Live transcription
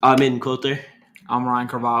I'm Aiden Coulter. I'm Ryan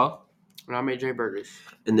Carvalho. And I'm AJ Burgess.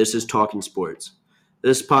 And this is Talking Sports.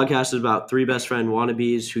 This podcast is about three best friend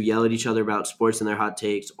wannabes who yell at each other about sports and their hot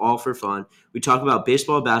takes, all for fun. We talk about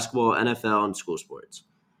baseball, basketball, NFL, and school sports.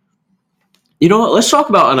 You know what? Let's talk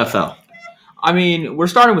about NFL. I mean, we're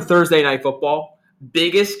starting with Thursday Night Football.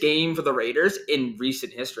 Biggest game for the Raiders in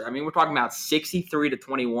recent history. I mean, we're talking about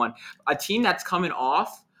 63-21. A team that's coming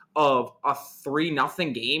off of a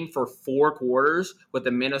 3-0 game for 4 quarters with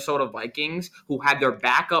the Minnesota Vikings, who had their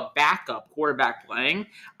backup quarterback playing.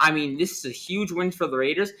 I mean, this is a huge win for the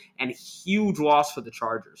Raiders and a huge loss for the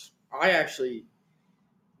Chargers. I actually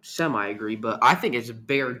semi-agree, but I think it's a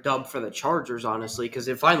bare dub for the Chargers, honestly, because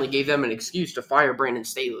it finally gave them an excuse to fire Brandon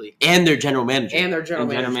Staley. And their general manager.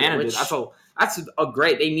 That's a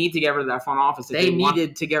great. They need to get rid of that front office. They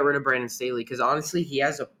needed to get rid of Brandon Staley because, honestly, he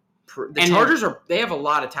has Chargers have a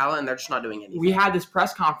lot of talent, and they're just not doing anything. We had this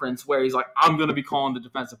press conference where he's like, I'm going to be calling the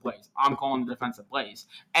defensive plays. I'm calling the defensive plays.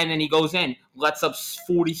 And then he goes in, lets up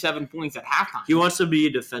 47 points at halftime. He wants to be a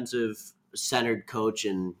defensive-centered coach,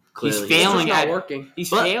 and clearly he's failing at working. He's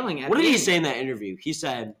failing at What did he say in that interview? He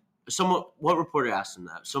said, what reporter asked him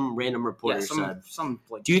that? Some random reporter said,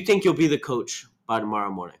 do you think you'll be the coach by tomorrow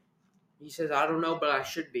morning? He says, I don't know, but I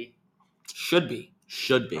should be. Should be.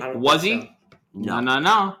 Was he? So.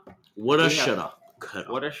 No. What a shoulda.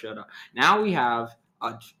 Now we have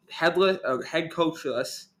a head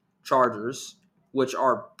coachless Chargers, which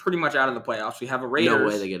are pretty much out of the playoffs. We have a Raiders. No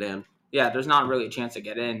way they get in. Yeah, there's not really a chance to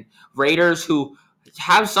get in. Raiders, who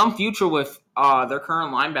have some future with their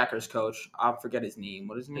current linebackers coach. I forget his name.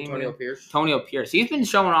 What is his name? Antonio Pierce. He's been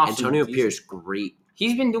showing off. Antonio Pierce, great.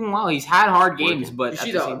 He's been doing well. He's had hard games, but you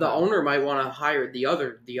see, the owner might want to hire the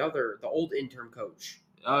old interim coach.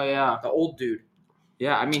 Oh yeah, the old dude.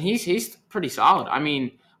 Yeah, I mean he's pretty solid. I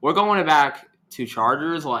mean, we're going back to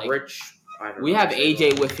Chargers like Rich. We have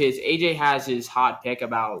AJ with his. AJ has his hot pick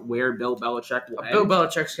about where Bill Belichick will end. Bill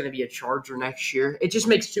Belichick's going to be a Charger next year. It just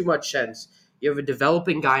makes too much sense. You have a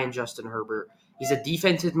developing guy in Justin Herbert. He's a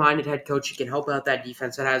defensive-minded head coach. He can help out that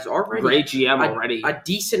defense that has already great GM already. A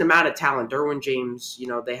decent amount of talent. Derwin James,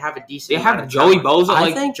 they have a decent. They have Joey Bosa.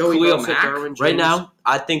 I think Joey Bosa, Derwin James. Right now,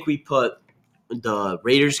 I think we put the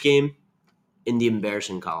Raiders game in the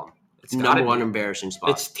embarrassing column. It's number one embarrassing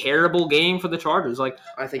spot. It's terrible game for the Chargers. I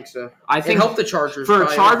think so. I think it helped the Chargers for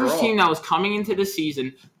a Chargers team that was coming into the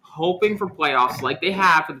season hoping for playoffs like they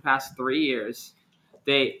have for the past 3 years.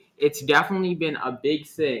 It's definitely been a big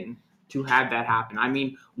thing to have that happen. I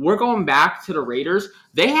mean, we're going back to the Raiders.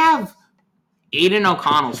 They have Aiden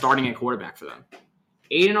O'Connell starting at quarterback for them.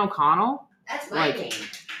 Aiden O'Connell? That's my game.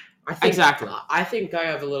 Exactly. I think I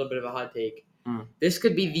have a little bit of a hot take. This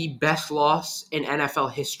could be the best loss in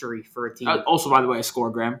NFL history for a team. Also, by the way, a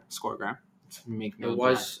scoregram. It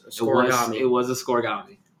was a scoregami. It was a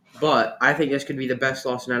scoregami. But I think this could be the best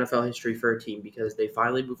loss in NFL history for a team because they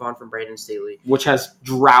finally move on from Brandon Staley. Which has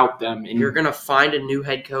drought them. You're going to find a new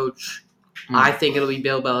head coach. I think it'll be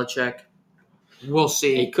Bill Belichick. We'll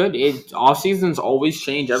see. It could. Off seasons always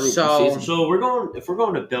change every season. So if we're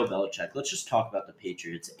going to Bill Belichick, let's just talk about the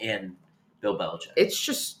Patriots and Bill Belichick.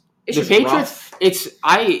 It's the Patriots.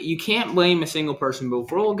 Rough. You can't blame a single person, but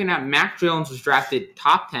if we're looking at Mac Jones was drafted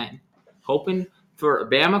top 10, hoping for a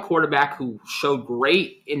Bama quarterback who showed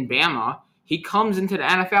great in Bama. He comes into the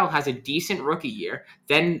NFL, has a decent rookie year,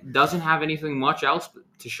 then doesn't have anything much else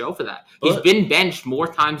to show for that. He's been benched more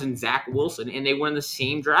times than Zach Wilson, and they were in the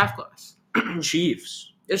same draft class.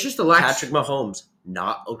 Chiefs. It's just a lack. Patrick Mahomes,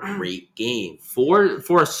 not a great game. For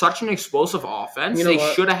such an explosive offense, they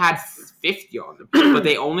should have had 50 on them, but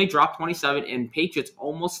they only dropped 27, and Patriots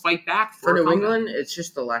almost fight back. For New England, it's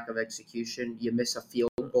just the lack of execution. You miss a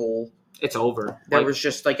field goal. It's over. There was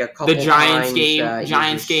just a couple the Giants times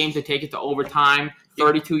Giants game to take it to overtime,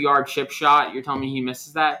 32-yard chip shot. You're telling me he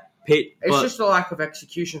misses that? It's just the lack of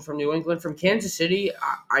execution from New England. From Kansas City,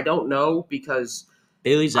 I don't know because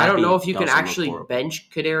I don't know if you can actually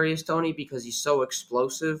bench Kadarius Toney because he's so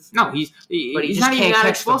explosive. No, but he just can't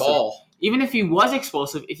catch the ball. Even if he was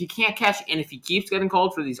explosive, if he can't catch and if he keeps getting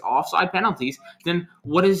called for these offside penalties, then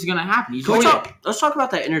what is going to happen? Let's talk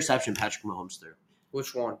about that interception Patrick Mahomes threw.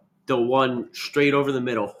 Which one? The one straight over the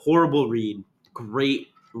middle. Horrible read. Great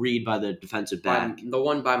read by the defensive back. The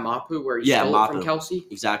one by Mapu where he stole it from Kelsey?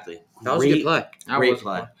 Exactly. That was a good play. Great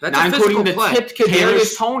play. That's a physical play. Tipped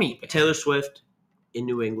Kadarius Toney. Taylor Swift in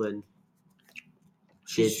New England.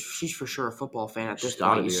 She's for sure a football fan at this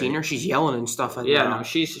point. You've seen her? She's yelling and stuff.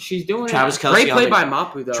 She's doing Travis it. Kelce. Great play by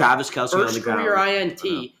Mapu, though. Travis Kelce on the ground. First career INT.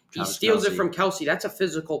 He steals it from Kelce. That's a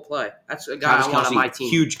physical play. That's a guy I want on my team.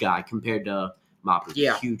 Huge guy compared to Mapu.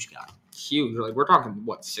 Yeah. Huge guy. huge. Like we're talking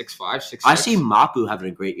what 6'5", 6'6". I see Mapu having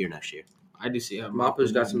a great year next year. I do see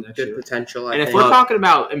Mapu's got some good potential. And if we're talking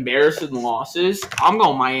about embarrassing losses, I'm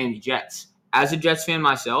going Miami Jets. As a Jets fan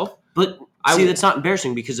myself, but that's not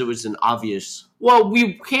embarrassing because it was an obvious. Well,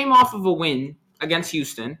 we came off of a win against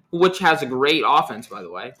Houston, which has a great offense, by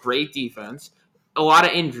the way, great defense, a lot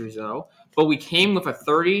of injuries though. But we came with a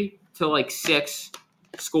 30-6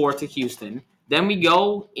 score to Houston. Then we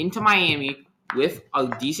go into Miami with a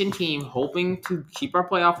decent team, hoping to keep our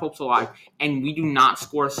playoff hopes alive, and we do not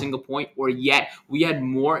score a single point, or yet we had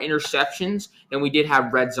more interceptions than we did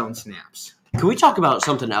have red zone snaps. Can we talk about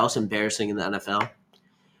something else embarrassing in the NFL?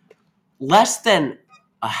 Less than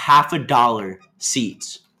 $0.50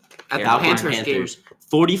 seats at the Panthers.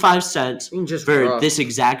 45 cents for this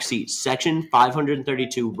exact seat. Section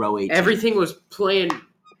 532, row 18. Everything was playing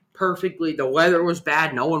perfectly. The weather was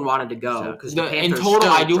bad. No one wanted to go because in total,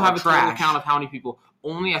 I do have a total count of how many people.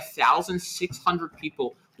 Only 1,600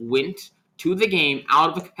 people went to the game out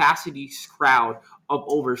of a capacity crowd of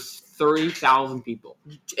over 30,000 people.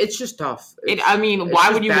 It's just tough. Why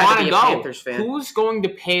would you want to go? Who's going to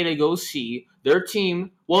pay to go see their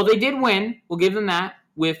team? Well, they did win. We'll give them that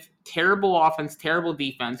with terrible offense, terrible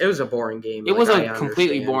defense. It was a boring game. It was a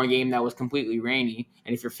completely boring game that was completely rainy.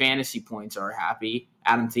 And if your fantasy points are happy,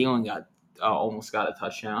 Adam Thielen almost got a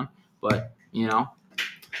touchdown. But,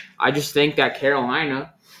 I just think that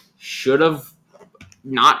Carolina should have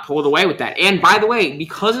not pulled away with that. And by the way,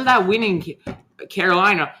 because of that winning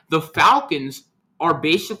Carolina, the Falcons are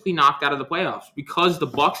basically knocked out of the playoffs because the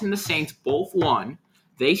Bucs and the Saints both won.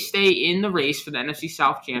 They stay in the race for the NFC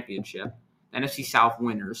South Championship, NFC South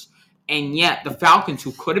winners. And yet the Falcons,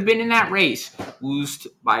 who could have been in that race, lose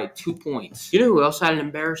by 2 points. You know who else had an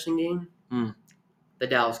embarrassing game? The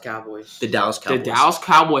Dallas Cowboys. The Dallas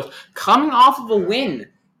Cowboys coming off of a win.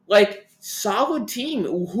 Solid team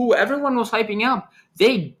who everyone was hyping up.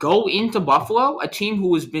 They go into Buffalo, a team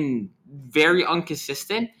who has been very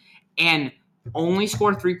inconsistent, and only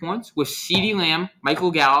scored 3 points with CeeDee Lamb,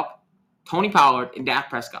 Michael Gallup, Tony Pollard, and Dak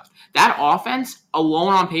Prescott. That offense,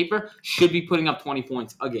 alone on paper, should be putting up 20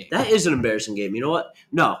 points a game. That is an embarrassing game. You know what?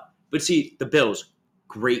 No. But see, the Bills,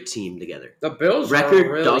 great team together. The Bills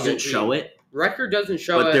record doesn't show it. Record doesn't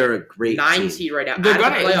show but they're a great 9 team. Seed right now. They're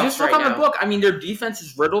just look on the book. Their defense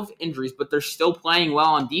is riddled with injuries, but they're still playing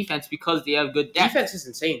well on defense because they have good depth. Defense is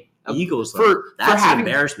insane. Eagles, that's an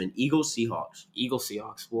embarrassment. Eagles,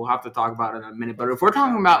 Seahawks. We'll have to talk about it in a minute. But if we're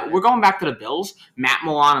talking about, we're going back to the Bills. Matt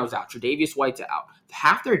Milano's out. Tre'Davious White's out.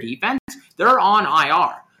 Half their defense, they're on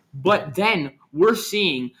IR. But then we're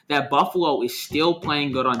seeing that Buffalo is still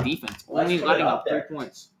playing good on defense, only letting up 3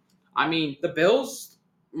 points. The Bills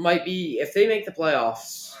might be, if they make the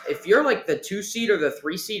playoffs, if you're the 2 seed or the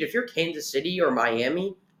 3 seed, if you're Kansas City or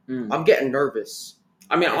Miami, I'm getting nervous.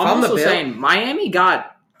 I'm also saying Miami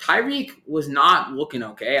got Tyreek was not looking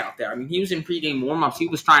okay out there. He was in pregame warmups. He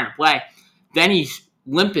was trying to play. Then he's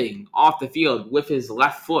limping off the field with his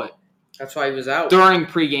left foot. That's why he was out during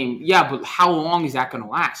pregame. Yeah, but how long is that going to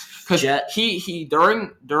last? Because he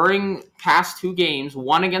during past 2 games,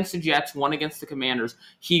 one against the Jets, one against the Commanders,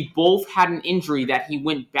 he both had an injury that he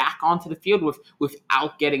went back onto the field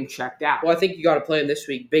without getting checked out. Well, I think you got to play him this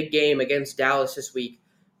week. Big game against Dallas this week.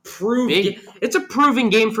 It's a proven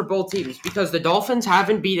game for both teams because the Dolphins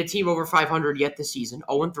haven't beat a team over 500 yet this season,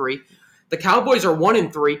 0-3. The Cowboys are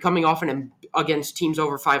 1-3, coming off against teams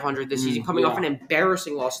over 500 this season, coming off an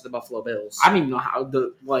embarrassing loss to the Buffalo Bills. I don't even know how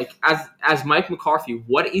as Mike McCarthy,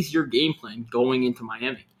 what is your game plan going into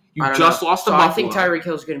Miami? You just lost to Buffalo. I think Tyreek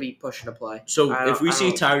Hill's going to be pushing to play. So if we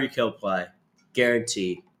see Tyreek Hill play,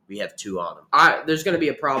 guarantee we have 2 on him. There's going to be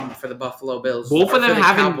a problem for the Buffalo Bills. Both of them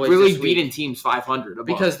haven't really beaten teams 500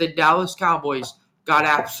 because the Dallas Cowboys got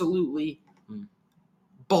absolutely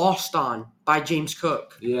bossed on by James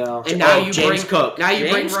Cook. Yeah. And now you bring Cook. Now you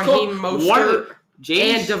bring Raheem Mostert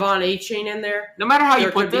and Devon Achane in there. No matter how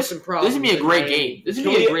you put this, this would be a great game. This would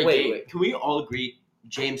be a great game. Wait. Can we all agree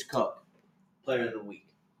James Cook, player of the week?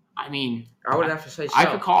 I would have to say so. I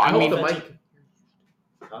could call.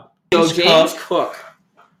 James Cook,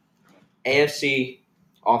 AFC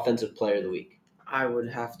Offensive Player of the Week. I would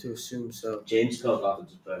have to assume so. James Cook,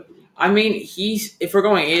 Offensive Player of the Week. If we're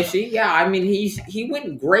going AFC, he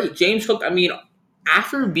went great. James Cook,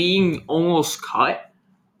 after being almost cut,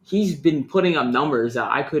 he's been putting up numbers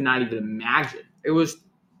that I could not even imagine. It was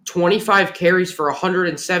 25 carries for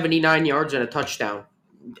 179 yards and a touchdown.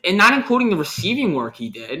 And not including the receiving work he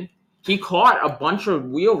did. He caught a bunch of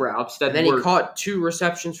wheel routes. He caught 2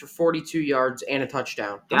 receptions for 42 yards and a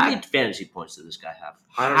touchdown. How many fantasy points did this guy have?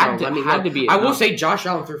 I don't know. I will say Josh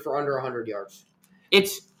Allen threw for under 100 yards.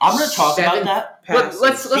 I'm going to talk about 7 that. passes.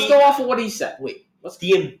 Let's go off of what he said. Wait,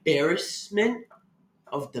 the embarrassment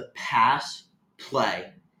of the pass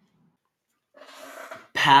play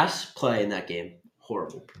in that game,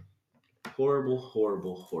 horrible.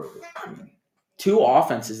 Two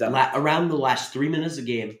offenses that around the last 3 minutes of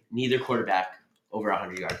the game, neither quarterback over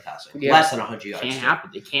 100 yards passing. Yeah. Less than 100 yards. can't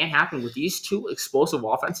happen. It can't happen with these two explosive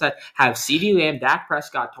offenses that have CeeDee Lamb, Dak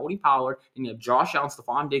Prescott, Tony Pollard, and you have Josh Allen,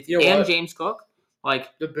 Stephon Diggs, You know and what? James Cook. Like,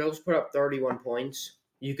 The Bills put up 31 points.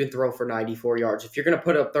 You can throw for 94 yards. If you're going to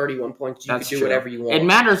put up 31 points, you can That's do true. whatever you want. It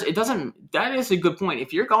matters. It doesn't. That is a good point.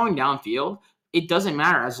 If you're going downfield, it doesn't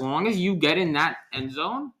matter as long as you get in that end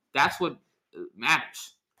zone. That's what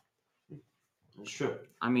matters. That's true.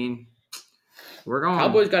 I mean, we're going.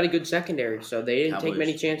 Cowboys got a good secondary, so they didn't take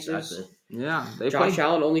many chances. Exactly. Yeah, they Josh play.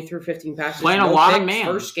 Allen only threw 15 passes. Playing a no lot of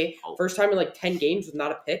picks. man. First time in like 10 games with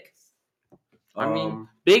not a pick. I mean,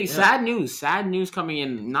 big sad news. Sad news coming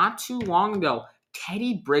in not too long ago.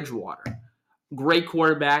 Teddy Bridgewater, great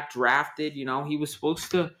quarterback, drafted. You know, he was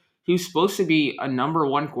supposed to be a number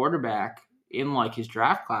one quarterback in like his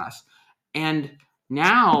draft class, and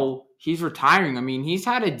now he's retiring. I mean, he's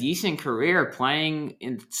had a decent career playing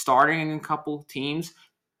and starting in a couple teams,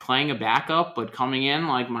 playing a backup, but coming in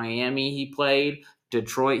like Miami, he played.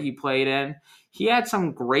 Detroit, he played in. He had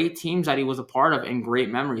some great teams that he was a part of and great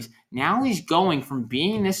memories. Now he's going from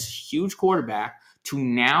being this huge quarterback to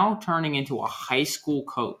now turning into a high school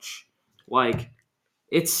coach. Like,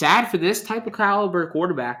 it's sad for this type of caliber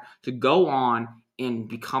quarterback to go on and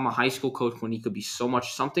become a high school coach when he could be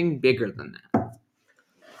something bigger than that.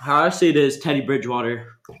 How I see it is Teddy Bridgewater,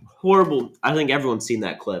 horrible. I think everyone's seen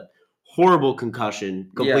that clip. Horrible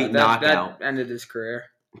concussion, complete knockout. That ended his career.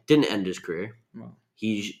 Didn't end his career. No.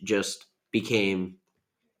 He just became.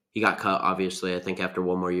 He got cut, obviously. I think after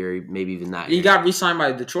one more year, maybe even that. He year. got re-signed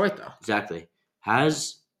by Detroit, though. Exactly.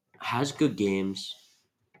 Has good games.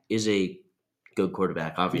 Is a good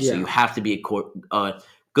quarterback. Obviously, you have to be a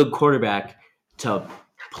good quarterback to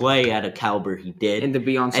play at a caliber he did, And to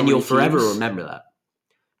be on, and you'll forever remember that.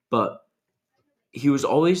 But he was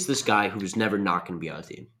always this guy who was never not going to be on a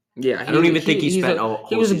team. Yeah, I don't even think he spent a whole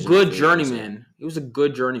He was a season good with the journeyman. He was a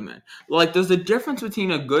good journeyman. Like, there's a difference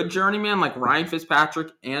between a good journeyman like Ryan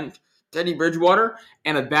Fitzpatrick and Teddy Bridgewater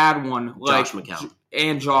and a bad one like Josh McCown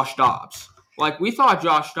and Josh Dobbs. Like, we thought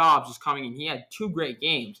Josh Dobbs was coming in. He had 2 great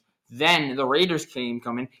games. Then the Raiders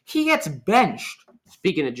coming. He gets benched.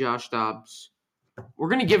 Speaking of Josh Dobbs, we're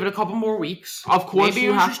going to give it a couple more weeks. Of course, Maybe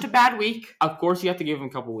it was just a bad week. Of course, you have to give him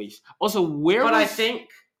a couple weeks. Also, I think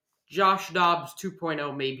Josh Dobbs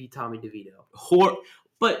 2.0 may be Tommy DeVito.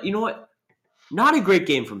 But you know what? Not a great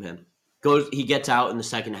game from him. He gets out in the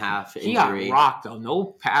second half. He got injury. rocked though.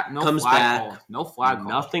 No Comes flag back. call. No flag call.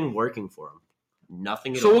 Nothing working for him.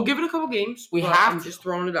 Nothing at So all. we'll give it a couple games. I'm just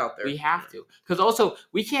throwing it out there. We have to. Because also,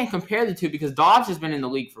 we can't compare the two because Dobbs has been in the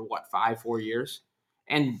league for, 4 years?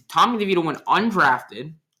 And Tommy DeVito went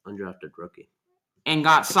undrafted rookie. and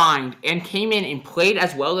got signed and came in and played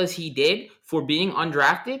as well as he did for being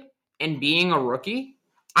undrafted and being a rookie.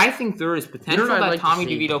 I think there is potential that Tommy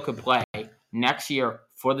DeVito could play next year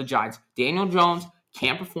for the Giants. Daniel Jones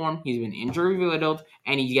can't perform. He's been injury-riddled,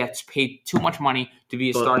 and he gets paid too much money to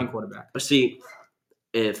be a starting quarterback. See,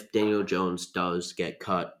 if Daniel Jones does get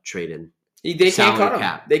cut, traded, They can't cut him.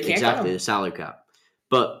 cap. They can't exactly cut him. the salary cap.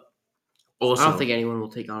 But also, I don't think anyone will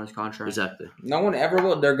take on his contract. Exactly. No one ever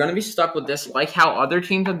will. They're going to be stuck with this, like how other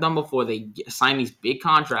teams have done before. They sign these big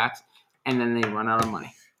contracts, and then they run out of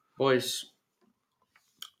money. Boys,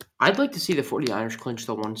 I'd like to see the 49ers clinch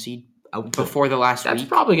the 1 seed before the last week. That's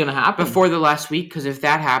probably going to happen. Before the last week, because if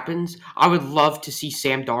that happens, I would love to see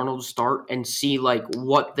Sam Darnold start and see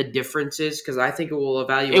what the difference is, because I think it will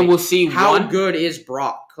evaluate. It will see how good is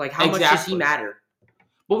Brock. How much does he matter?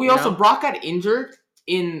 But Brock got injured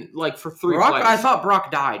in for 3 plays. I thought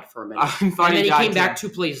Brock died for a minute. And then he came back 2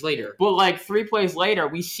 plays later. But 3 plays later,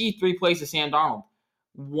 we see 3 plays of Sam Darnold.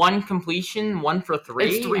 1 completion, 1 for 3.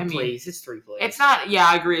 It's 3 plays. It's 3 plays. It's not. Yeah,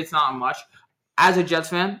 I agree. It's not much. As a Jets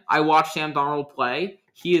fan, I watched Sam Darnold play.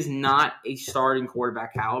 He is not a starting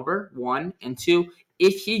quarterback caliber, 1. And 2,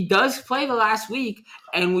 if he does play the last week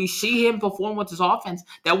and we see him perform with his offense,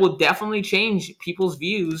 that will definitely change people's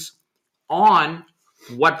views on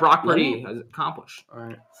what Brock Purdy has accomplished. All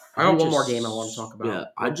right. I got one more game I want to talk about. Yeah,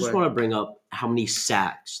 I just want to bring up how many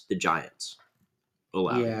sacks the Giants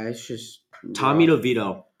allowed. Yeah, it's just Tommy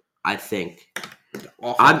DeVito, I think.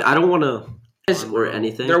 I don't want to or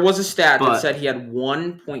anything. There was a stat that said he had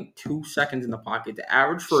 1.2 seconds in the pocket. The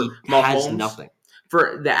average for he Mahomes has nothing.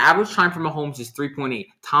 For the average time for Mahomes is 3.8.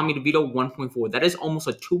 Tommy DeVito 1.4. That is almost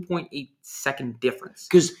a 2.8 second difference.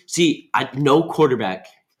 Because no quarterback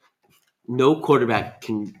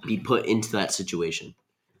can be put into that situation.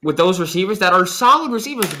 With those receivers that are solid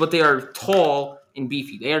receivers, but they are tall and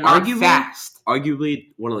beefy. They are not fast.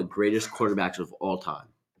 Arguably one of the greatest quarterbacks of all time,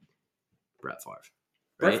 Brett Favre.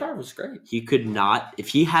 Brett Favre was great. He could not, if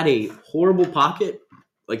he had a horrible pocket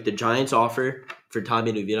like the Giants offer for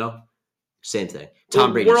Tommy DeVito, same thing.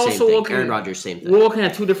 Tom Brady, same thing. Aaron Rodgers, same thing. We're looking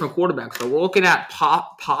at two different quarterbacks. So we're looking at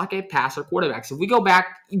pocket passer quarterbacks. If we go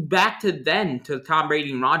back to Tom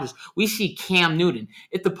Brady and Rodgers, we see Cam Newton.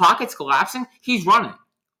 If the pocket's collapsing, he's running.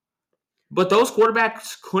 But those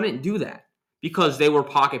quarterbacks couldn't do that because they were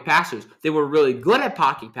pocket passers. They were really good at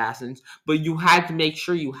pocket passing, but you had to make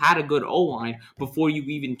sure you had a good O-line before you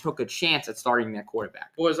even took a chance at starting that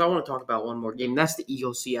quarterback. Boys, I want to talk about one more game. That's the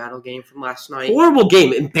Eagles-Seattle game from last night. Horrible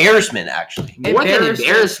game. Embarrassment, actually. More than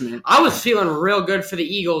embarrassment. I was feeling real good for the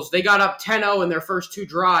Eagles. They got up 10-0 in their first two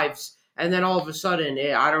drives, and then all of a sudden,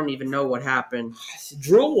 I don't even know what happened.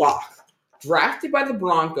 Drew Lock, drafted by the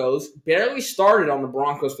Broncos, barely started on the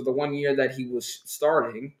Broncos for the 1 year that he was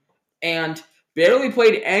starting, and barely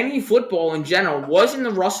played any football in general. Was in the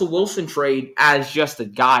Russell Wilson trade as just a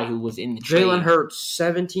guy who was in the trade. Jalen Hurts,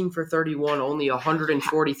 17 for 31, only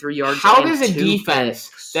 143 yards. How does a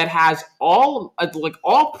defense that has all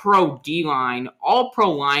pro D-line, all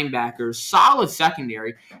pro linebackers, solid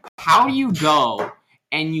secondary, how do you go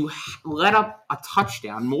and you let up a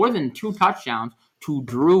touchdown, more than 2 touchdowns, to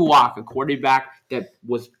Drew Lock, a quarterback that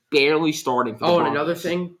was barely starting for the Broncos? And another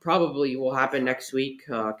thing probably will happen next week.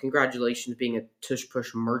 Congratulations being a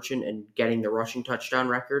tush-push merchant and getting the rushing touchdown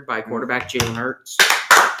record by quarterback Jalen Hurts.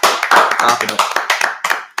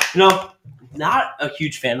 Not a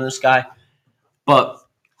huge fan of this guy, but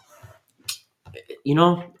you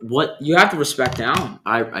know what? You have to respect Allen.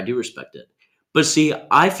 I do respect it. But see,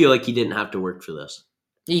 I feel like he didn't have to work for this.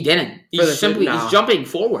 He didn't. He's jumping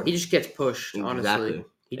forward. He just gets pushed, Exactly. honestly.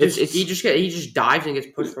 He just dives and gets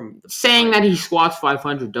pushed from the saying that he squats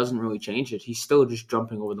 500 doesn't really change it. He's still just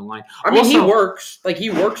jumping over the line. I mean, he works.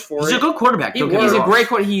 He works for it. He's a good quarterback. He's a great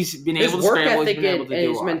quarterback. He's been able to scramble. He's been able to do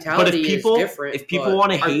his mentality is different. If people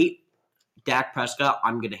want to hate Dak Prescott,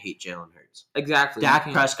 I'm going to hate Jalen Hurts. Exactly.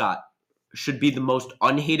 Dak Prescott should be the most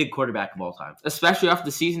unhated quarterback of all time. Especially after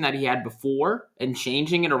the season that he had before and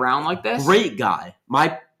changing it around like this. Great guy.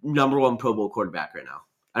 My number 1 Pro Bowl quarterback right now.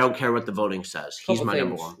 I don't care what the voting says. He's my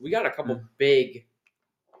number 1. We got a couple big.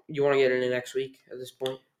 You want to get into next week at this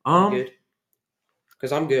point? Good.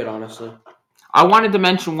 Because I'm good, honestly. I wanted to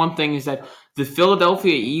mention one thing is that the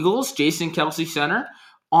Philadelphia Eagles, Jason Kelce center,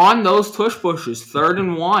 on those tush pushes, 3rd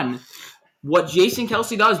and 1. What Jason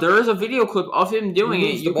Kelce does, there is a video clip of him doing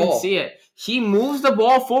it. You can see it. He moves the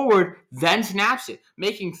ball forward, then snaps it,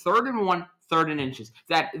 making 3rd and 1, 3rd and inches.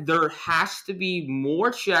 That there has to be more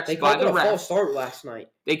checks by the refs. They called it a false start last night.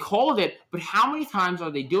 They called it, but how many times are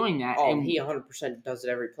they doing that? Oh, he 100% does it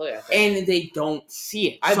every play, I think. And they don't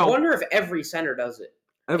see it. I wonder if every center does it.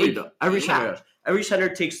 Every center does. Every center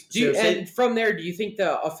takes... And from there, do you think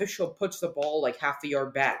the official puts the ball half a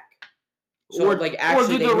yard back? So, or do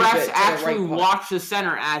the refs actually watch the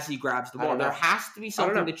center as he grabs the ball? There has to be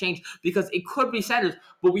something to change because it could be centers,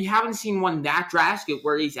 but we haven't seen one that drastic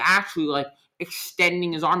where he's actually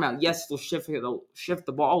extending his arm out. Yes, they'll shift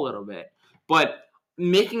the ball a little bit, but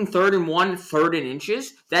making 3rd and 1, 3rd and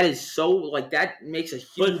inches, that is so that makes a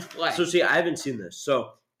huge play. So see, I haven't seen this.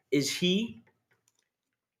 So is he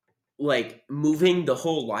moving the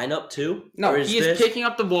whole lineup too? No, he is picking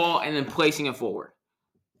up the ball and then placing it forward.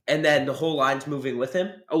 And then the whole line's moving with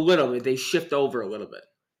him? A little bit. They shift over a little bit.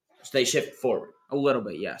 So they shift forward? A little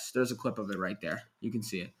bit, yes. There's a clip of it right there. You can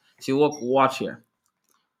see it. See, watch here.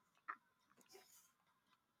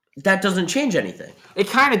 That doesn't change anything. It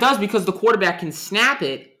kind of does because the quarterback can snap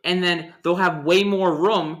it, and then they'll have way more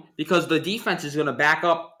room because the defense is going to back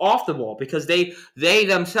up off the ball because they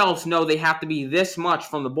themselves know they have to be this much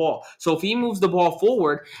from the ball. So if he moves the ball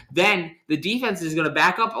forward, then the defense is going to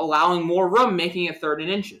back up, allowing more room, making it 3rd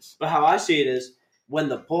and inches. But how I see it is when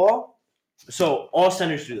the ball – so all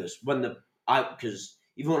centers do this. Because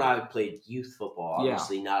even when I played youth football,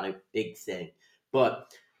 obviously not a big thing,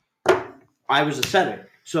 but I was a center.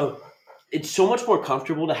 So it's so much more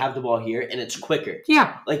comfortable to have the ball here, and it's quicker.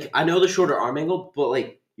 Yeah. I know the shorter arm angle,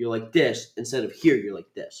 but, you're like this instead of here, you're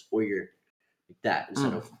like this. Or you're like that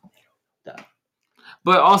instead of that.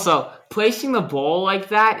 But also, placing the ball like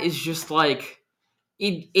that is just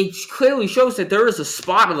it clearly shows that there is a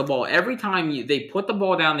spot of the ball. Every time they put the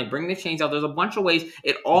ball down, they bring the chains out. There's a bunch of ways.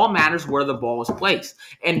 It all matters where the ball is placed.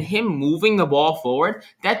 And him moving the ball forward,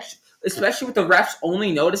 that's especially with the refs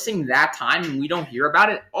only noticing that time and we don't hear about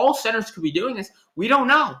it. All centers could be doing this. We don't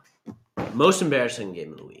know. Most embarrassing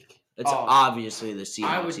game of the week. It's obviously the Seahawks.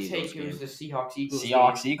 I would Eagles take game. it was the Seahawks-Eagles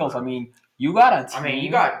Seahawks, game. Eagles. I mean, you got a team. I mean, you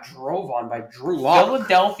got drove on by Drew Lock.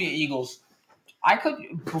 Philadelphia Eagles.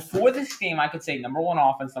 Before this game, I could say number one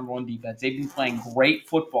offense, number one defense. They've been playing great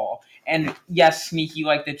football. And yes, sneaky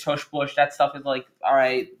like the tush push, that stuff is like, all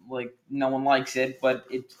right, like no one likes it, but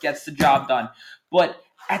it gets the job done. But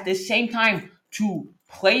at the same time, to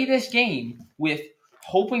play this game with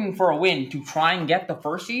hoping for a win to try and get the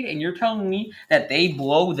first seed, and you're telling me that they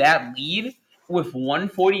blow that lead with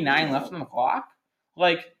 1:49 left on the clock?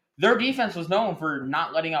 Like, their defense was known for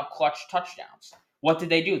not letting up clutch touchdowns. What did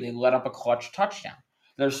they do? They let up a clutch touchdown.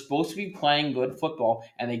 They're supposed to be playing good football,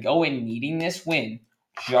 and they go in needing this win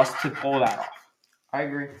just to pull that off. I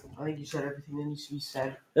agree. I think you said everything that needs to be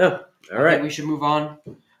said. Yeah. All right. We should move on.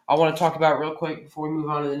 I want to talk about real quick before we move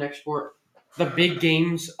on to the next sport, the big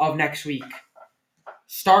games of next week.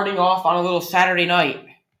 Starting off on a little Saturday night,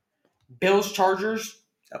 Bills-Chargers.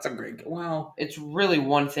 That's a great game. Wow. It's really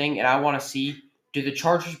one thing, and I want to see, do the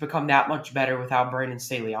Chargers become that much better without Brandon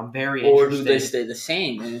Staley? I'm very interested. Or do they stay the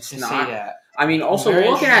same? And it's to not. say that. I mean, also Very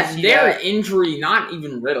looking interested at to see their that. injury, not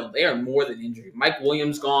even riddled. They are more than injury. Mike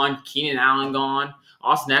Williams gone. Keenan Allen gone.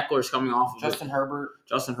 Austin Eckler's coming off of Justin Herbert.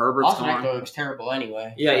 Justin Herbert's Austin gone. Eckler looks terrible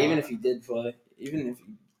anyway. Yeah, So- even if he did play. Even if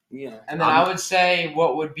he, And then I would say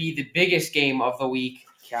what would be the biggest game of the week,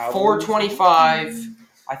 Cowboys. 4:25,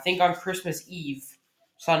 I think on Christmas Eve,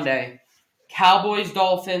 Sunday.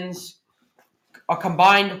 Cowboys-Dolphins, a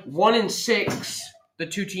combined 1-6. The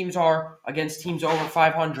two teams are against teams over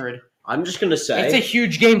 500. I'm just gonna say It's a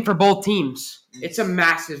huge game for both teams. It's a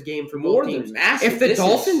massive game for More both than teams. massive. If the This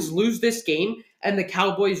Dolphins is- lose this game and the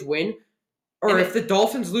Cowboys win, or And if the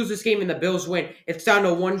Dolphins lose this game and the Bills win, it's down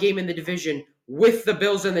to one game in the division with the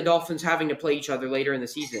Bills and the Dolphins having to play each other later in the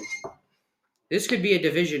season. This could be a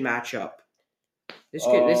division matchup. This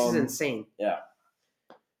is insane.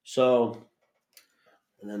 so.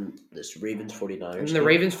 And then this Ravens 49ers. And the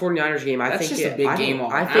Ravens 49ers game, I That's think just a big I game don't-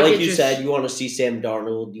 all I around. think like it you just- said, you want to see Sam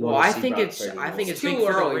Darnold. You Well, want I to see think Brock it's Purdy. I think it's It's big too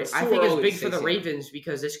for early. the It's I too think it's early big to for say the so. Ravens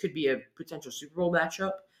because this could be a potential Super Bowl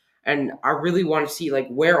matchup, and I really want to see like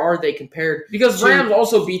where are they compared? Because to- Rams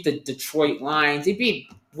also beat the Detroit Lions. They beat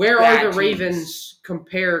Where bad are the teams. Ravens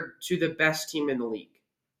compared to the best team in the league?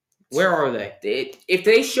 Where are they? if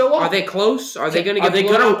they show up. Are they close? Are they going to get Are they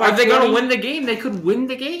blown gonna out by Are they 20? gonna win the game? They could win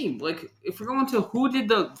the game. Like if we're going to who did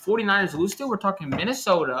the 49ers lose to? We're talking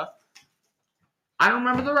Minnesota. I don't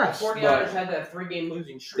remember the rest. The 49ers had that 3-game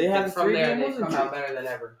losing streak. They had and a from there 3-game they've losing come out streak. better than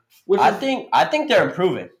ever. I think they're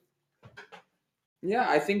improving. Yeah,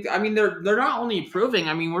 I mean they're not only improving.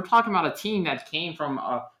 I mean we're talking about a team that came from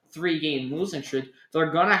a 3-game losing streak.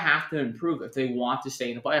 They're gonna have to improve if they want to stay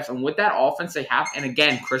in the playoffs. And with that offense they have, and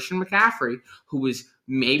again Christian McCaffrey, who is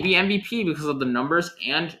maybe MVP because of the numbers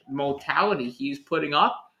and mortality he's putting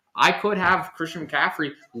up, I could have Christian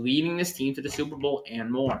McCaffrey leading this team to the Super Bowl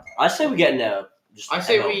and more. I say we get now. Just I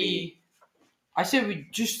say MLB.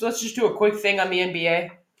 let's just do a quick thing on the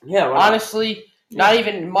NBA. Yeah. why not? Honestly, not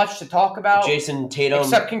even much to talk about. Jason Tatum,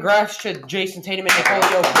 Except congrats to Jason Tatum and Nikola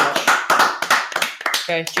Jokic.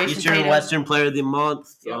 Okay, Jason Eastern Tatum. and Western Player of the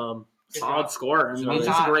Month. Yep. Solid scorer. I mean, So he's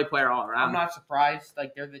just a great player all I'm around. not surprised.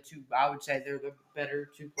 Like they're the two. I would say they're the better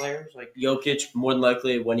two players. Like Jokic, more than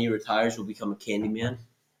likely, when he retires, will become a Candyman.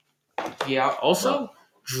 yeah. Also,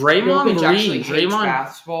 Draymond Jokic actually Green. hates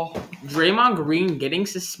basketball. Draymond Green getting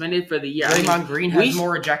suspended for the year. I mean, Draymond Green has we-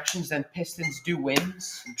 more ejections than Pistons do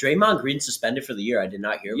wins. Draymond Green suspended for the year. I did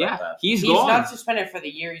not hear about yeah, that. he's He's gone. not suspended for the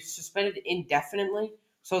year. He's suspended indefinitely.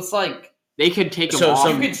 So it's like They could take him So- off.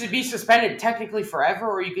 so- you could be suspended technically forever,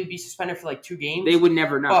 or you could be suspended for like 2 games. They would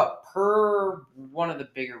never know. But per one of the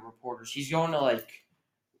bigger reporters, he's going to like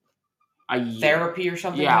A year. therapy or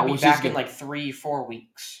something. Yeah, He'll be which is back in good. like 3-4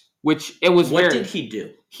 weeks. Which it was What weird. did he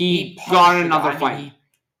do? He punched got the another guy. fight.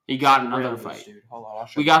 He got another Really fight. loose, dude. Hold on, I'll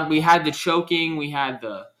show you. We had the choking. We had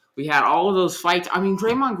all of those fights. I mean,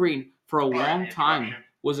 Draymond Green for a long time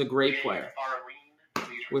was a great player.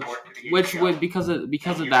 Which would because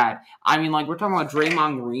of that. I mean, like we're talking about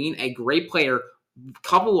Draymond Green, a great player,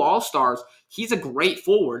 couple All-Stars. He's a great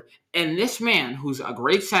forward, and this man, who's a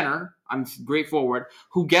great center, great forward,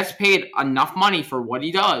 who gets paid enough money for what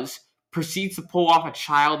he does, proceeds to pull off a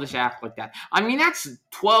childish act like that. I mean, that's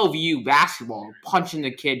 12U basketball, punching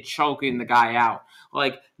the kid, choking the guy out.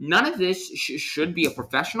 Like none of this should be a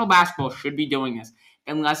professional basketball should be doing this.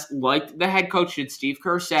 Unless, like the head coach did, Steve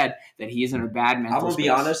Kerr said that he is in a bad mental I'm gonna space. be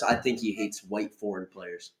honest. I think he hates white foreign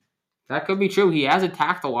players. That could be true. He has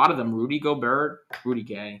attacked a lot of them. Rudy Gobert, Rudy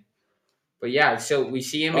Gay. But yeah, so we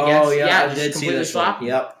see him against. I just did see completely this slap one. him.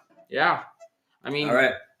 Yep. Yeah, I mean, All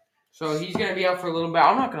right. So he's going to be out for a little bit.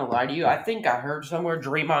 I'm not going to lie to you. I think I heard somewhere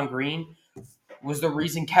Draymond Green was the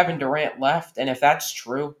reason Kevin Durant left, and if that's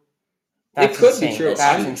true, that's it could insane. be true.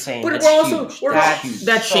 That's insane. But That's we're also huge. that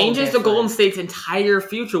That's changes so the Golden different. State's entire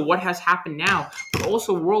future. What has happened now? But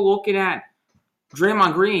also, we're looking at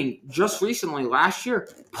Draymond Green just recently last year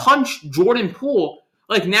punched Jordan Poole.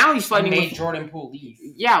 Like now he's fighting made with Jordan Poole leave.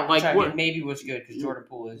 yeah, like Which I we're, mean, maybe was good because Jordan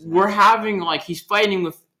Poole is. we're having like he's fighting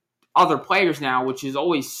with other players now, which is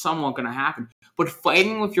always somewhat going to happen. But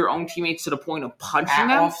fighting with your own teammates to the point of punching at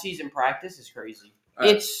them, off-season practice is crazy.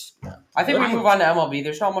 it's I think we move on to MLB.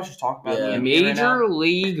 There's not much to talk about. Yeah. in the NBA right now. Major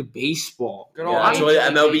League Baseball. Good old Yeah, that's Major what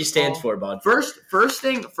League MLB Baseball. stands for, bud. First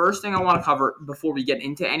thing I want to cover before we get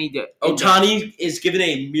into any. Ohtani is given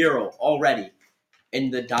a mural already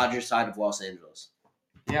in the Dodgers side of Los Angeles.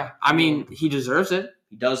 Yeah, I mean, he deserves it.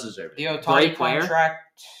 He does deserve the it. Ohtani Great player.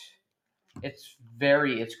 contract.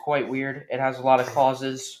 It's quite weird. It has a lot of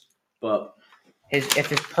clauses. But If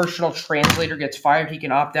his personal translator gets fired, he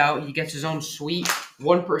can opt out. He gets his own suite.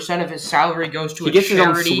 1% of his salary goes to He a gets charity.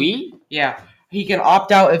 his own suite. Yeah, he can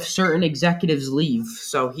opt out if certain executives leave.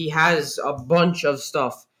 So he has a bunch of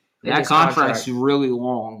stuff. in That his contract's contract. really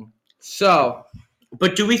long. So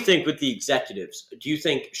But do we think with the executives, do you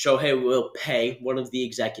think Shohei will pay one of the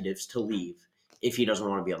executives to leave if he doesn't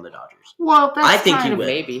want to be on the Dodgers? Well, that's I think he kind of- will.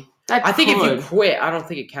 maybe. That I think if could. you quit, I don't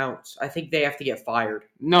think it counts. I think they have to get fired.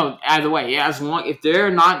 No, either way, yeah, as long if they're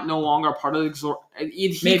no longer a part of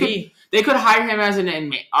the they could hire him as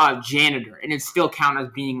an janitor and it still count as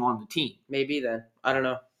being on the team. Maybe then. I don't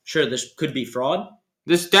know. Sure, this could be fraud.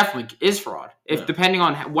 This definitely is fraud. If Yeah. depending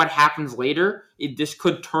on what happens later, this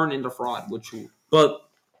could turn into fraud. But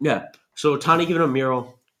yeah, so Ohtani giving a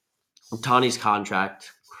mural. Ohtani's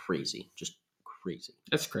contract, crazy, just crazy.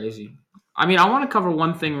 That's crazy. I mean, I want to cover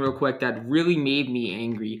one thing real quick that really made me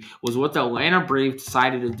angry was what the Atlanta Braves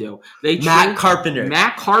decided to do. Matt Carpenter,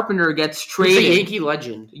 Matt Carpenter gets He's traded. a Yankee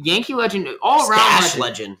legend. Yankee legend, all around stash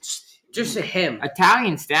legend. legend. Just a him.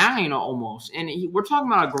 Italian stallion almost. And we're talking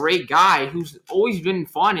about a great guy who's always been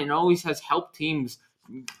fun and always has helped teams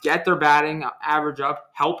get their batting average up,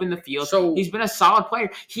 help in the field. So he's been a solid player.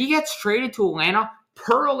 He gets traded to Atlanta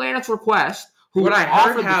per Atlanta's request. what I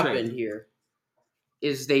offered heard the happened trade. here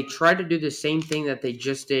is they tried to do the same thing that they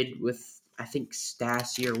just did with, I think,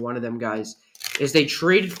 Stassi or one of them guys, is they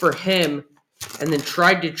traded for him and then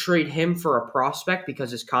tried to trade him for a prospect because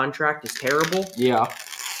his contract is terrible Yeah.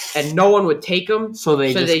 and no one would take him, So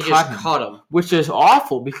they so just they cut just him. cut him. Which is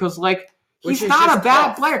awful because, like, Which he's is not just a bad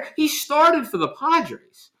tough. player. He started for the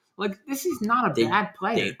Padres. Like, this is not a They- bad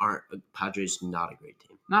player. They aren't. Padres not a great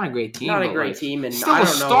team. Not a great team. Not a but, great like, team, and still I a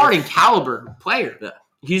don't know. starting caliber player.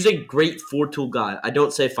 He's a great four-tool guy. I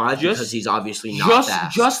don't say five Just- because he's obviously not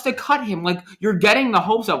fast. Just to cut him, like you're getting the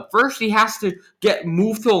hopes up. First, he has to get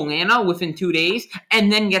moved to Atlanta within 2 days,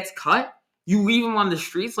 and then gets cut. You leave him on the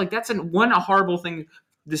streets, like that's a horrible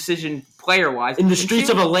decision player wise. in the streets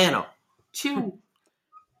of Atlanta. Two.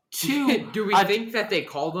 Do we think that they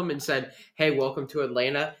called him and said, "Hey, welcome to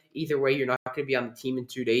Atlanta. Either way, you're not going to be on the team in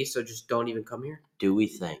 2 days, so just don't even come here"? Do we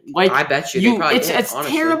think? Like I bet you. They probably it's did, it's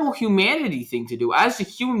honestly. terrible humanity thing to do. As a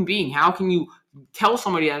human being, how can you tell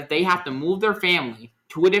somebody that they have to move their family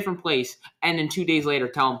to a different place, and then 2 days later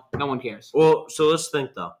tell them no one cares? Well, so let's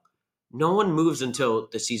think though. No one moves until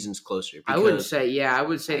the season's closer. I wouldn't because- say. Yeah, I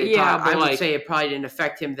would say. They Yeah, probably, but I would like- say it probably didn't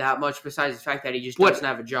affect him that much. Besides the fact that he just What- doesn't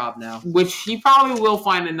have a job now. Which he probably will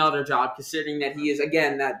find another job, considering that he is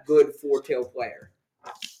again that good four-tail player.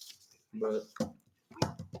 But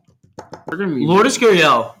we're gonna be Lourdes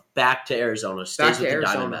Gurriel back to Arizona. Stays Back to with the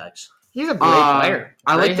Arizona. Diamondbacks. He's a great player.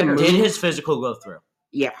 I great like the hitter. move. Did his physical go through?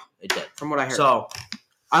 Yeah, It did. from what I heard. So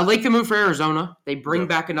I like the move for Arizona. They bring Yeah.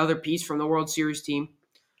 back another piece from the World Series team.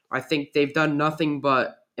 I think they've done nothing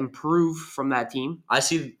but improve from that team.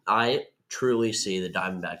 I truly see the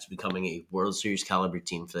Diamondbacks becoming a World Series caliber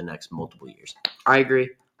team for the next multiple years. I agree.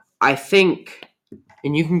 I think,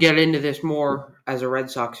 and you can get into this more as a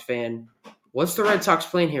Red Sox fan. What's the Red Sox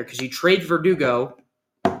plan here? Because you trade Verdugo,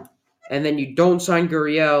 and then you don't sign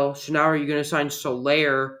Gurriel. So now are you going to sign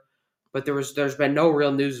Soler? But there's been no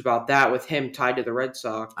real news about that with him tied to the Red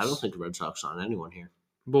Sox. I don't think the Red Sox sign anyone here.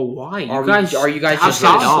 But why? Are you guys have just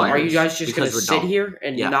gonna, solid are you players. guys just going Because to we're sit dumb. here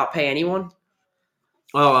and Yeah. not pay anyone?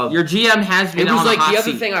 Oh, Your GM has been It was on like a hot the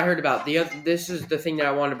other seat. thing I heard about. This is the thing that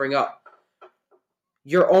I wanted to bring up.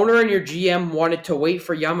 Your owner and your GM wanted to wait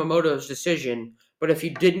for Yamamoto's decision, but if you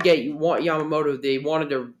didn't want Yamamoto, they wanted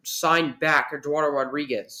to sign back Eduardo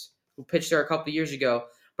Rodriguez, who pitched there a couple of years ago.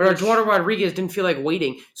 But Eduardo Rodriguez didn't feel like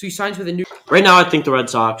waiting, so he signs with a new. right now I think the Red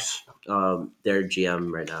Sox their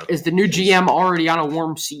GM right now. Is the new GM already on a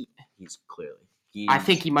warm seat? He's clearly. I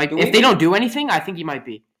think he might be. If they don't do anything, I think he might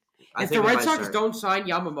be. If the Red Sox don't don't sign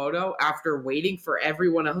Yamamoto after waiting for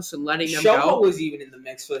everyone else and letting them Shohei go, was even in the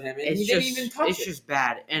mix with him, and he didn't even touch it. It's just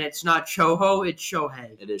bad. And it's not Shohei, it's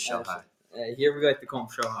Shohei. It is Shohei. Here we like to call him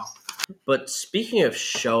Shohei. But speaking of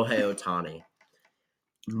Shohei Ohtani,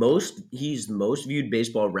 he's most viewed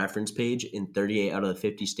baseball reference page in 38 out of the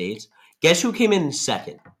 50 states. Guess who came in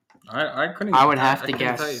second? I couldn't. I would have to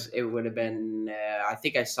guess it would have been. I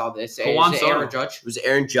think I saw this. Juan Soto. Aaron Judge. It was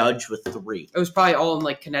Aaron Judge with 3. It was probably all in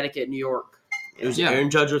like Connecticut, New York. It was Aaron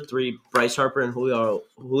Judge with 3. Bryce Harper and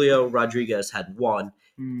Julio Rodriguez had 1.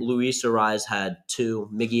 Luis Ariz had 2.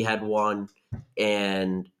 Miggy had 1,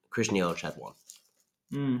 and Christian Yelich had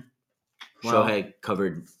 1. Wow. Shohei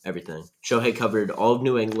covered everything. Shohei covered all of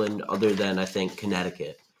New England, other than I think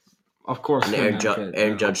Connecticut. Of course, And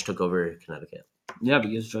Aaron Judge took over Connecticut. Yeah,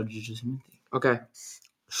 because Judge is just empty. Okay,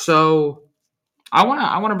 so I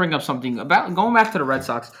wanna bring up something about going back to the Red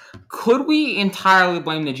Sox. Could we entirely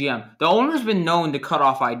blame the GM? The owner's been known to cut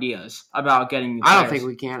off ideas about getting. I don't think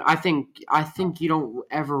we can. I think you don't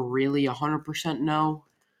ever really 100% know.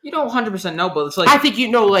 You don't 100% know, but it's like I think you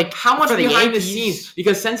know, like how much for the behind the Yankees- scenes.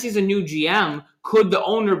 Because since he's a new GM, could the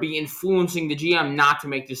owner be influencing the GM not to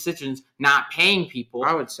make decisions, not paying people?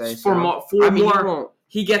 I would say for so. more. You won't.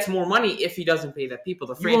 He gets more money if he doesn't pay that people.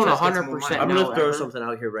 The You won't franchise gets more 100% money. I'm know going to throw ever. something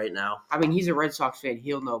out here right now. I mean, he's a Red Sox fan.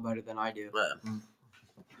 He'll know better than I do. I'm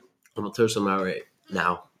going to throw something out right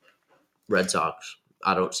now. Red Sox.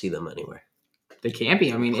 I don't see them anywhere. They can't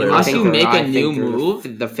be. I mean, Clearly. unless I think you make they're- a I new think they're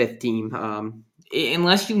move, the fifth team.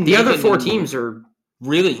 unless you The make other a four new teams move, are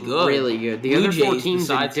really good. really good. The Blue other four Jays teams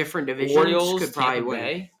in besides different divisions Orioles, could probably Tampa win.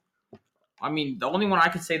 Bay. I mean, the only one I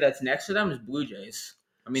could say that's next to them is Blue Jays.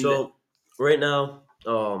 I mean, So, right now,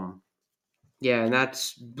 Yeah, and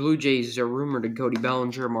that's Blue Jays are rumored to Cody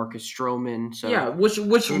Bellinger, Marcus Stroman. So yeah, which who we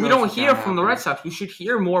knows don't what's hear gonna from the happen. Red Sox. We should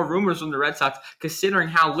hear more rumors from the Red Sox, considering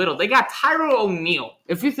how little they got. Tyrell O'Neill.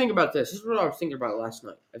 if you think about this is what I was thinking about last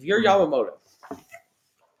night. If you're Yamamoto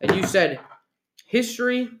and you said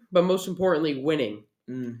history, but most importantly, winning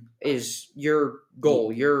is your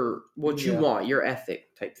goal, your what you Yeah. want, your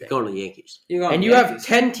ethic type thing. going to the Yankees. And you have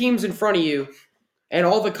 10 teams in front of you, and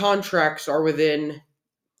all the contracts are within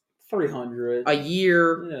 300. a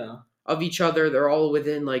year Yeah. of each other. They're all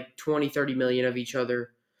within like 20, 30 million of each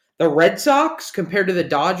other. The Red Sox, compared to the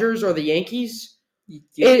Dodgers or the Yankees,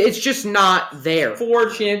 it's just not there. 4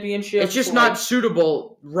 championships. It's just not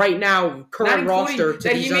suitable right now, current roster, to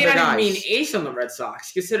that these he may other not guys. even be an ace on the Red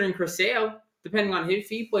Sox, considering Chris Sale, depending on if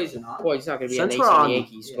he plays or not. Well, he's not going to be Since an ace we're on on- the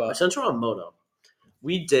Yankees, but Since we're on Moto,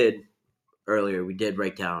 we did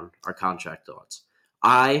write down our contract thoughts.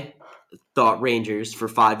 I thought Rangers for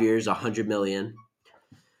 5 years, $100 million.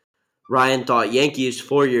 Ryan thought Yankees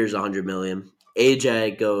 4 years, $100 million.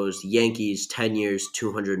 AJ goes Yankees 10 years,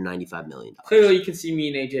 $295 million. Clearly, you can see me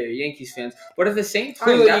and AJ are Yankees fans, but at the same time,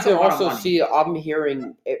 clearly you that's can a lot also of money. see. I'm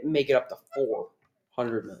hearing it make it up to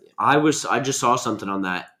 $400 million. I just saw something on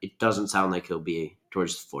that. It doesn't sound like he'll be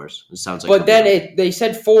towards the fours. It sounds like. But then they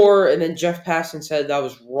said 4, and then Jeff Passan said that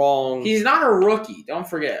was wrong. He's not a rookie. Don't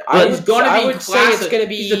forget. I He's would- going to be. I would say it's gonna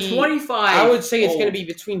be- He's a 25. I would say it's going to old. be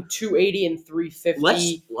between 280 and 350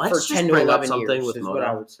 Let's for just 10 to bring up 11 something years with is Moto. what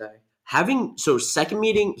I would say. Second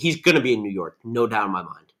meeting, he's gonna be in New York, no doubt in my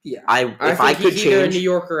mind. Yeah. If I think could he's either in change, New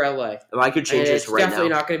York or LA. if I could change And this it's right definitely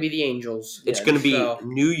now, not going to be the Angels. it's Yeah, gonna be so-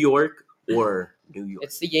 New York or New York.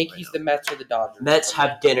 It's the Yankees, the Mets, or the Dodgers. Mets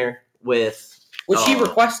have dinner with Which he Oh.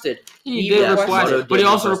 requested. He He did requested- request Moto it, but he did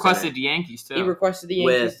also request requested it. the Yankees too. He requested the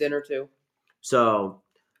Yankees With- dinner too. so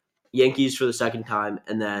Yankees for the second time,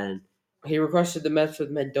 and then He requested the Mets with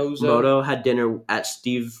Mendoza. Moto had dinner at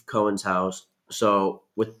Steve Cohen's house. So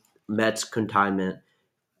with Mets consignment,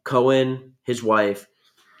 Cohen, his wife,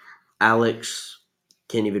 Alex,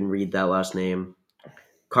 can't even read that last name,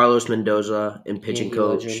 Carlos Mendoza, and pitching Yankee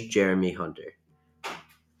coach legend. Jeremy Hunter.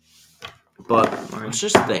 But let's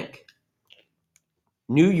just think.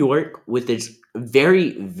 New York, with its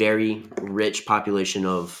very, very rich population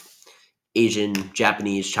of Asian,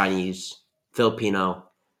 Japanese, Chinese, Filipino,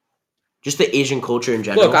 just the Asian culture in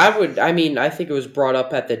general. Look, I think it was brought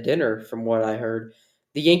up at the dinner from what I heard.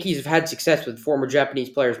 The Yankees have had success with former Japanese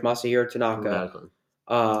players, Masahiro Tanaka, Exactly.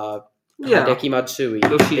 Yeah. Hideki Matsui.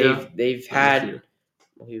 Yoshida. They've had.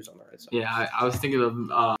 Well, he was on the Red Sox. Yeah, I was thinking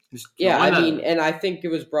of. Yeah, and I think it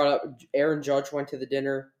was brought up. Aaron Judge went to the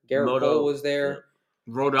dinner. Garrett Moto, Cole was there.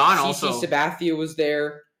 Rodon CC also. Sabathia was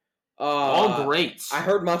there. All greats. I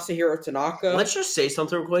heard Masahiro Tanaka. Let's just say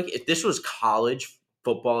something real quick. If this was college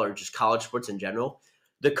football or just college sports in general,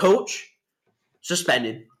 the coach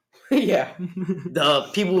suspended. Yeah. The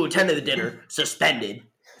people who attended the dinner suspended.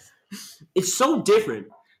 It's so different.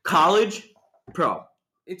 College, pro.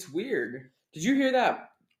 It's weird. Did you hear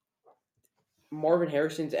that Marvin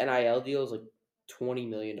Harrison's NIL deal is like $20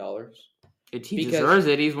 million? He Because deserves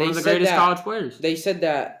it. He's one of they the said greatest that- college players. They said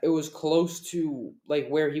that it was close to like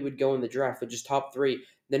where he would go in the draft, but just top 3.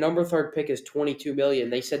 The number 3rd pick is $22 million.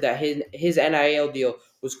 They said that his NIL deal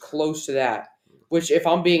was close to that. Which, if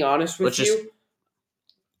I'm being honest with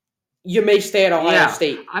you may stay at Ohio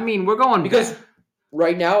State. I mean, we're going Because back.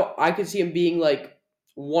 right now, I could see him being like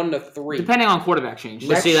 1 to 3. Depending on quarterback change.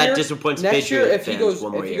 Let's see that disappoints Next year, Patriot if he fans goes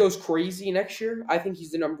one more if he year. goes crazy next year, I think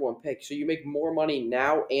he's the number 1 pick. So you make more money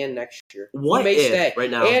now and next year. What you may if, stay, right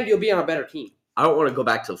now, and you'll be on a better team. I don't want to go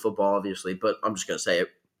back to the football, obviously, but I'm just going to say it.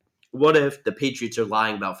 What if the Patriots are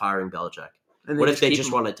lying about firing Belichick? And What if they keep just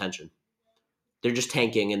him. want attention? They're just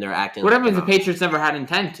tanking and they're acting What like happens if the Patriots never had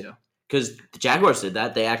intent to? Because the Jaguars did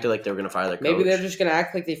that. They acted like they were going to fire their coach. Maybe they're just going to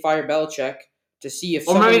act like they fire Belichick to see if.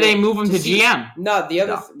 Or maybe they move him to see- GM. No, the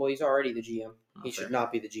other. No. Well, he's already the GM. He Okay. should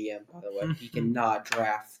not be the GM. By the way, he cannot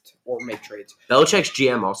draft or make trades. Belichick's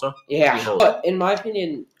GM also? Yeah, Behold. but in my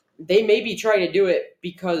opinion, they may be trying to do it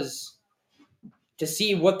because to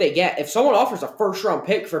see what they get. If someone offers a 1st-round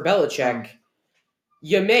pick for Belichick,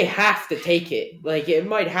 you may have to take it. Like, it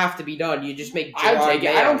might have to be done. You just make I Gerard take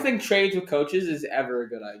it. Mayo. I don't think trades with coaches is ever a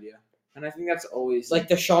good idea. And I think that's always like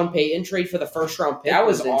the Sean Payton trade for the 1st-round pick that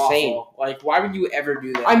was insane. awful. Like, why would you ever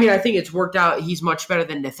do that? I mean, I think it's worked out. He's much better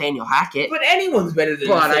than Nathaniel Hackett. but anyone's better than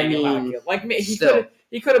But, I Nathaniel mean, Hackett. Like still.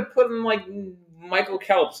 he could have put in like Michael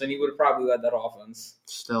Kelps and he would have probably led that offense.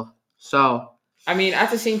 Still. So, I mean, at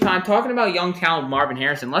the same time, talking about young talent Marvin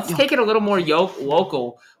Harrison, let's take it a little more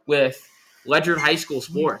local with Ledyard High School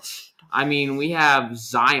sports. I mean, we have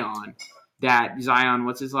Zion.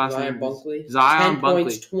 What's his last Zion name? Bunkley. Zion 10 Bunkley.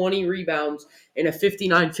 points, 20 rebounds, and a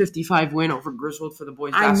 59-55 win over Griswold for the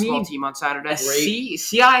boys basketball team on Saturday. A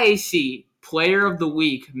CIAC Player of the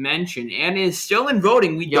Week mentioned and is still in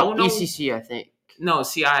voting. We don't know. ECC, I think. No,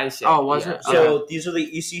 CIAC. Oh, was it? So these are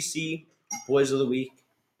the ECC Boys of the Week,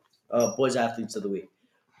 Boys Athletes of the Week.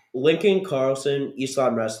 Lincoln Carlson,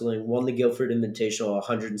 Eastlawn Wrestling, won the Guilford Invitational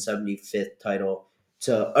 175th title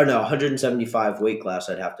 175 weight class,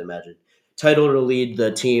 I'd have to imagine. Title to lead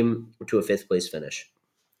the team to a 5th place finish.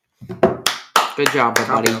 Good job,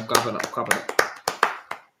 buddy. Clap it up.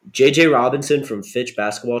 JJ Robinson from Fitch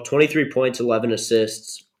Basketball, 23 points, 11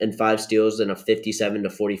 assists, and 5 steals in a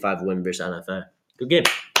 57-45 win versus NFA. Good game.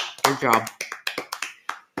 Good job.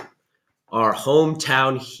 Our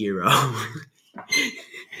hometown hero.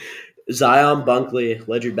 Zion Bunkley,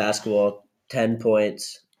 Ledyard Basketball, 10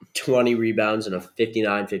 points, 20 rebounds, and a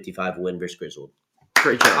 59-55 win versus Griswold.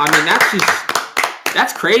 Great job. I mean,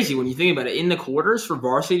 that's crazy when you think about it. In the quarters for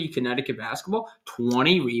varsity Connecticut basketball,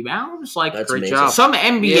 20 rebounds. Like, That's Great amazing. job. some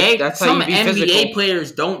NBA, Yeah, that's how some you be NBA physical.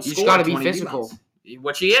 players don't You just score gotta be 20 physical. rebounds.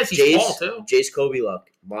 Which he is. He's tall too. Jace Kobiluck,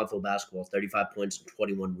 Montville Basketball, 35 points and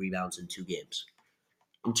 21 rebounds in 2 games.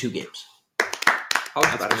 I was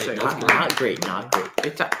That's about to great. say, That's Not great, not great.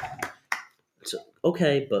 It's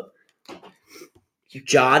Okay, but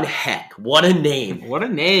John Heck, what a name. What a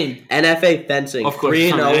name. NFA fencing, Of course, 3-0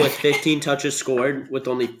 someday. with 15 touches scored with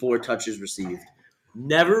only 4 touches received.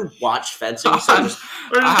 Never watched fencing, so it just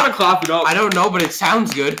We're just gonna clap it up. I don't know, but it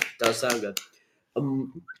sounds good. does sound good.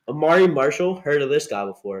 Amari Marshall, heard of this guy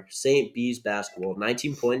before. St. B's Basketball,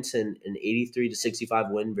 19 points and an 83-65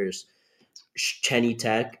 win versus Cheney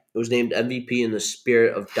Tech. It was named MVP in the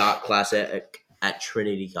Spirit of Dot class at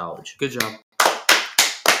Trinity College. Good job.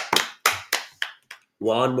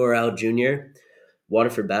 Juan Morel Jr.,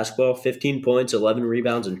 Waterford Basketball, 15 points, 11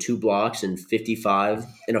 rebounds, and 2 blocks in a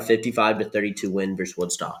 55-32 win versus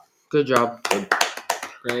Woodstock. Good job.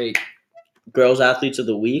 Great. Girls Athletes of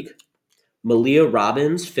the Week. Malia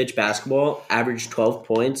Robbins, Fitch Basketball, averaged 12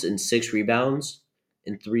 points and 6 rebounds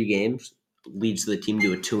in 3 games. Leads the team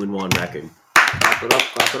to a 2-1 record. Clap it up.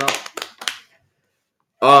 Clap it up.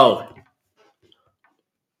 Oh.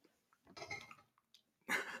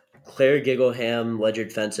 Claire Giggleham,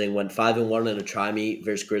 Ledyard Fencing, went 5-1 in a tri-meet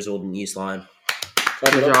versus Griswold and East Lyme.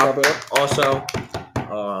 Good job. Also,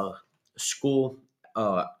 school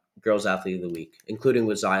Girls Athlete of the Week, including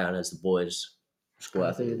with Zion as the boys school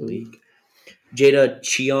athlete of the week. Jada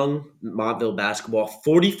Cheong, Montville Basketball,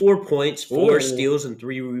 44 points, 4 steals, and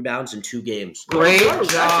 3 rebounds in 2 games. Great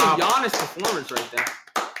That's job. a Giannis performance right there.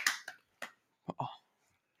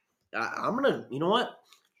 I'm going to, you know what?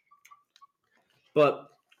 But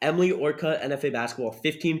Emily Orcutt, NFA Basketball,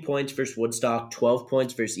 15 points versus Woodstock, 12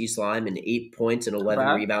 points versus East Lyme, and 8 points and 11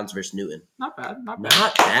 bad. rebounds versus Newton. Not bad. Not bad.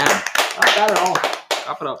 Not bad at all.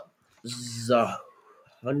 Clap it up.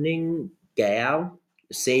 Huntingdale,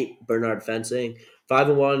 St. Bernard Fencing,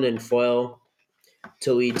 5-1 in foil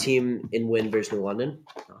to lead team in win versus New London.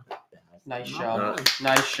 Nice Not job. bad.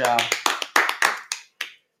 Nice job.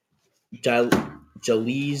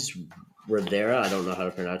 Jalise Rivera, I don't know how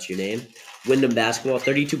to pronounce your name. Wyndham basketball,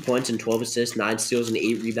 32 points and 12 assists, 9 steals, and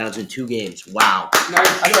 8 rebounds in 2 games. Wow.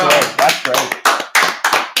 Nice That's job. great. That's great.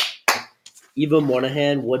 Eva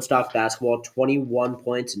Monahan, Woodstock basketball, 21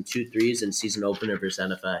 points and 2 threes in season opener versus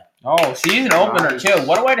NFA. Oh, season opener too.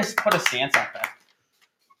 What a way to put a stance out there.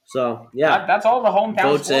 So, yeah. That's all the hometown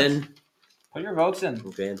Votes sports. in. Put your votes in.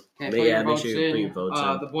 Okay. Put your votes make sure you put your in. votes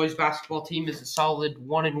in. The boys basketball team is a solid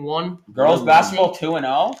 1-1. Girls basketball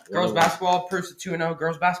 2-0. Girls basketball proves to 2-0.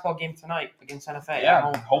 Girls basketball game tonight against NFA. Yeah,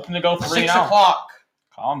 I'm hoping to go 3-0. 6 o'clock.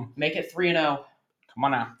 Come. Make it 3-0. Come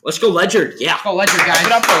on now. Let's go Ledger. Yeah. Let's go Ledger, guys. Give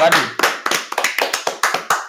it up for Ledger.